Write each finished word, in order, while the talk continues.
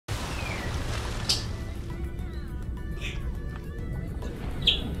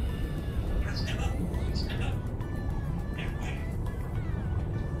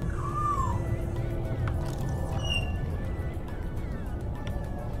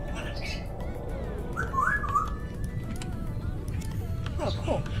Oh,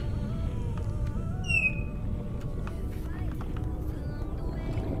 cool.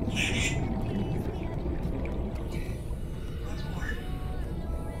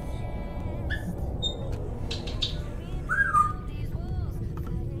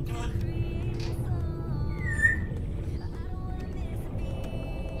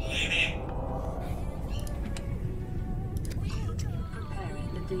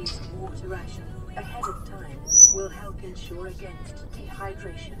 Water ration ahead of time will help ensure against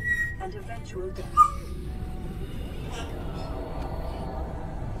dehydration and eventual death.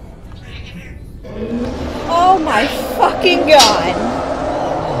 Oh my fucking god!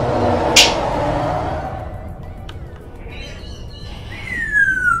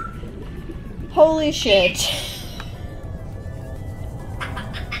 Holy shit.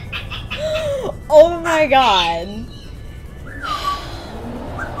 Oh my god.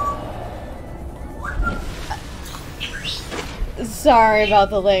 Sorry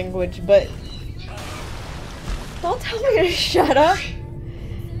about the language, but don't tell me to shut up.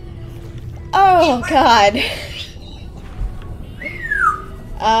 Oh god.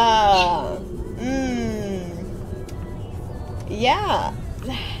 Yeah.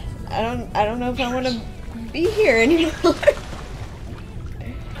 I don't know if I want to be here anymore.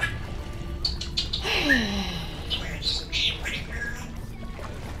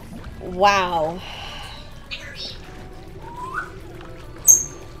 Wow.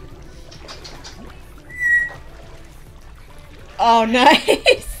 Oh,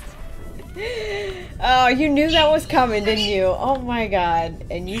 nice. Oh, you knew that was coming, didn't you? Oh my god.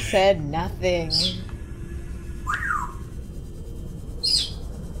 And you said nothing.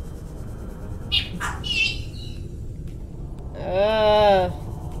 I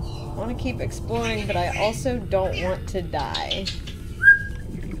want to keep exploring, but I also don't want to die.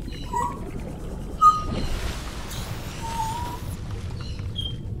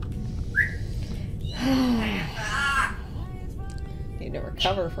 Need to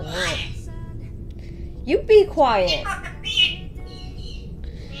recover from that. You be quiet.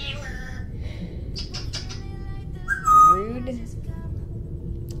 Rude.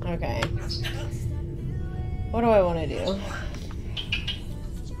 Okay. What do I want to do?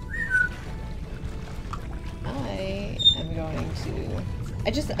 I am going to...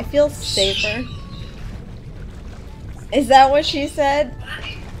 I feel safer. Is that what she said?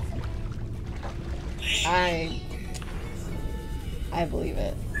 I believe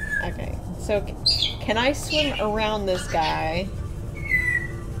it. Okay, so can I swim around this guy?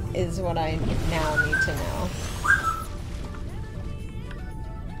 Is what I now need to know.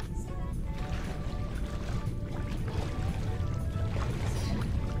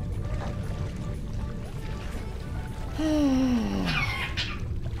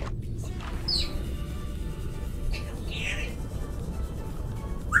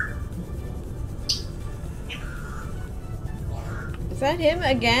 Is that him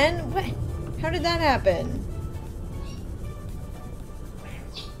again? What? How did that happen?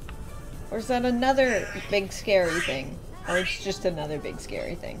 Or is that another big scary thing? Or it's just another big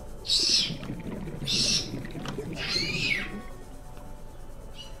scary thing?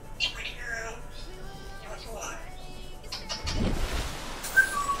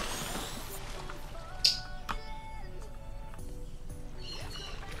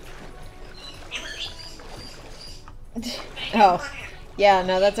 Oh. Yeah,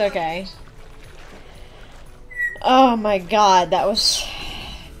 no, that's okay. Oh my god, that was...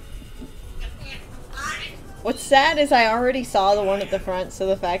 What's sad is I already saw the one at the front, so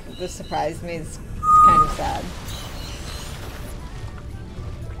the fact that this surprised me is kind of sad.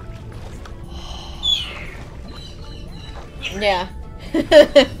 Yeah.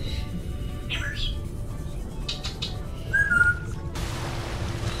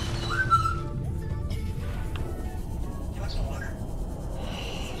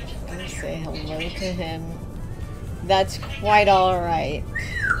 Say hello to him. That's quite alright.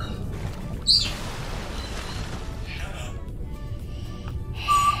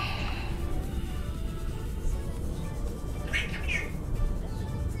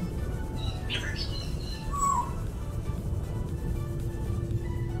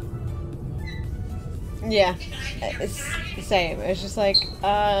 Yeah, it's the same. It's just like,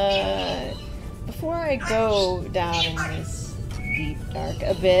 before I go down in this deep, dark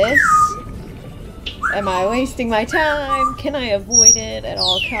abyss, am I wasting my time? Can I avoid it at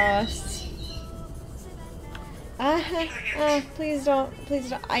all costs? Please don't, please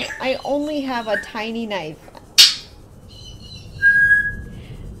don't. I only have a tiny knife.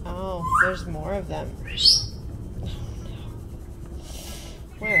 Oh, there's more of them. Oh, no.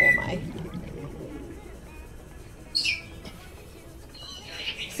 Where am I?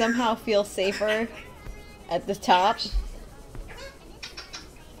 somehow feel safer at the top.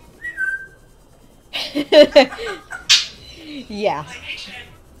 Yeah.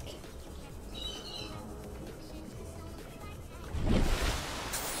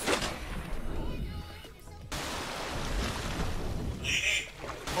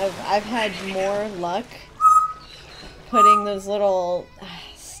 I've had more luck putting those little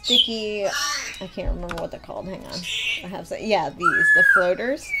sticky, I can't remember what they're called, hang on. I have some, yeah, the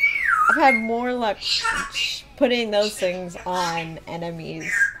floaters. I've had more luck putting those things on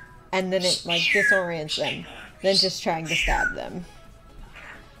enemies and then it like disorients them than just trying to stab them.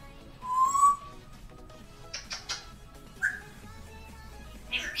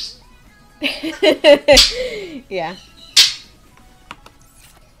 Yeah.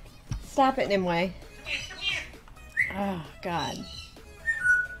 Stop it, Nimue. Oh, God.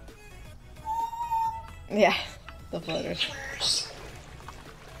 Yeah, the floaters.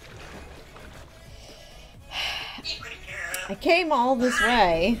 I came all this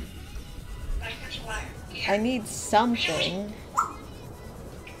way. I need something.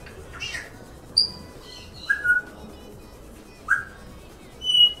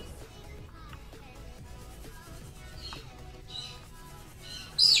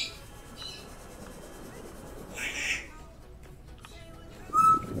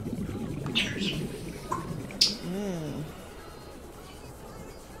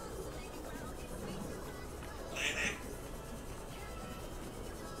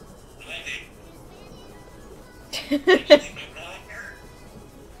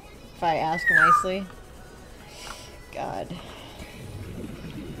 If I ask nicely. God.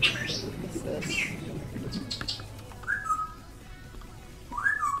 What's this?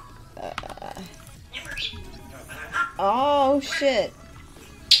 Oh, shit.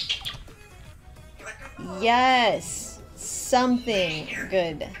 Yes! Something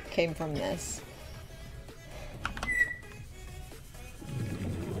good came from this.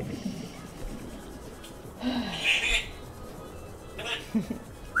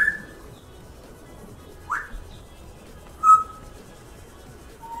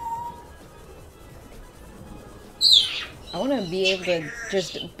 I want to be able to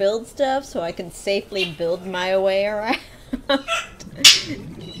just build stuff so I can safely build my way around.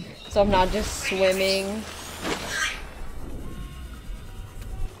 So I'm not just swimming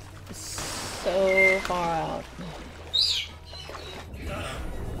so far out.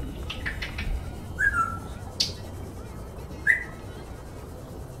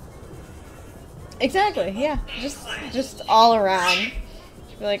 Exactly, yeah. Just all around.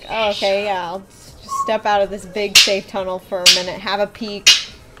 Be like, oh, okay, yeah, I'll just step out of this big safe tunnel for a minute, have a peek,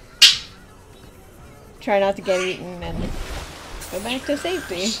 try not to get eaten, and go back to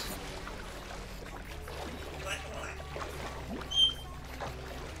safety.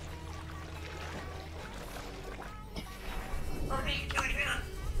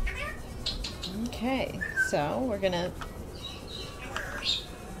 Okay, so we're gonna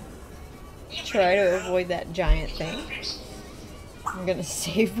try to avoid that giant thing. I'm gonna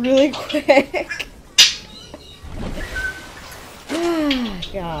save really quick. Ah,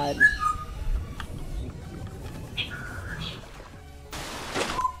 God.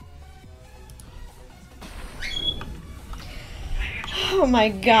 Oh my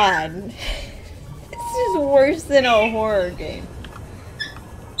God. This is worse than a horror game.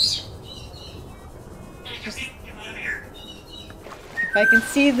 Just, if I can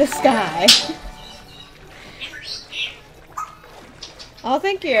see the sky. Oh,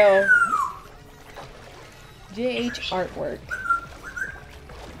 thank you. JH artwork.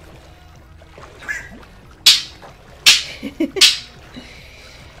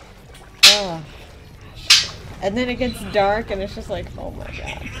 Oh. And then it gets dark and it's just like, oh my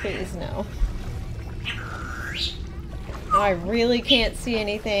God, please no. Oh, I really can't see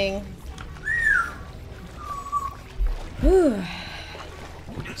anything. Whew.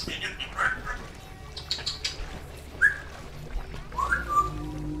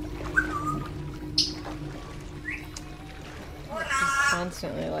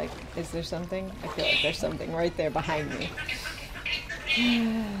 Constantly like, is there something? I feel like there's something right there behind me.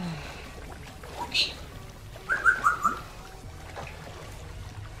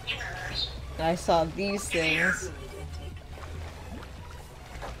 I saw these things.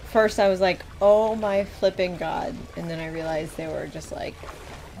 First I was like, oh my flipping God. And then I realized they were just like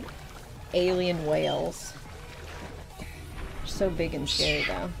alien whales. They're so big and scary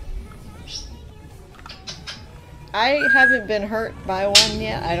though. I haven't been hurt by one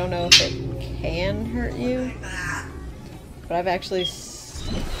yet. I don't know if it can hurt you. But I've actually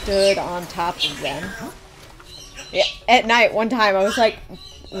stood on top of them. Yeah, at night one time I was like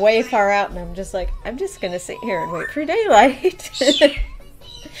way far out, and I'm just like, I'm just gonna sit here and wait for daylight.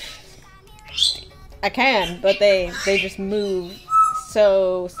 I can, but they just move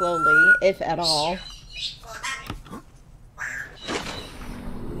so slowly, if at all.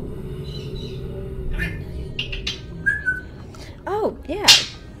 Oh, yeah.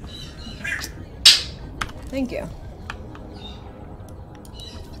 Thank you.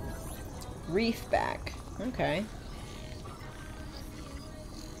 Reef back. Okay.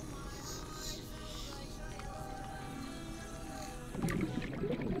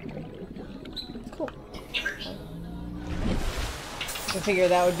 Cool. I figure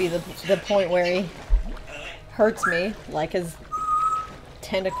that would be the point where he hurts me, like his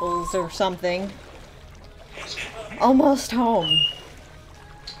tentacles or something. Almost home.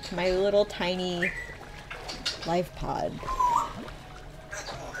 To my little tiny life pod.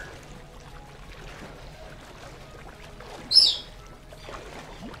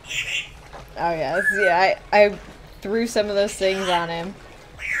 Oh yes, yeah, I threw some of those things on him.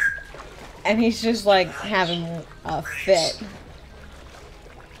 And he's just like having a fit.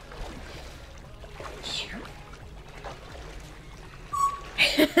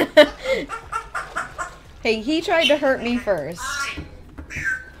 Hey, he tried to hurt me first.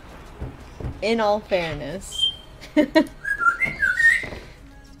 In all fairness.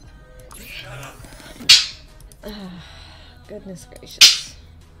 Goodness gracious.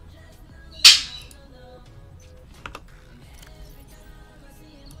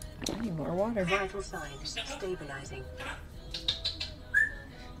 I need more water. Vital signs stabilizing.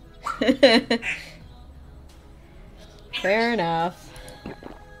 Fair enough.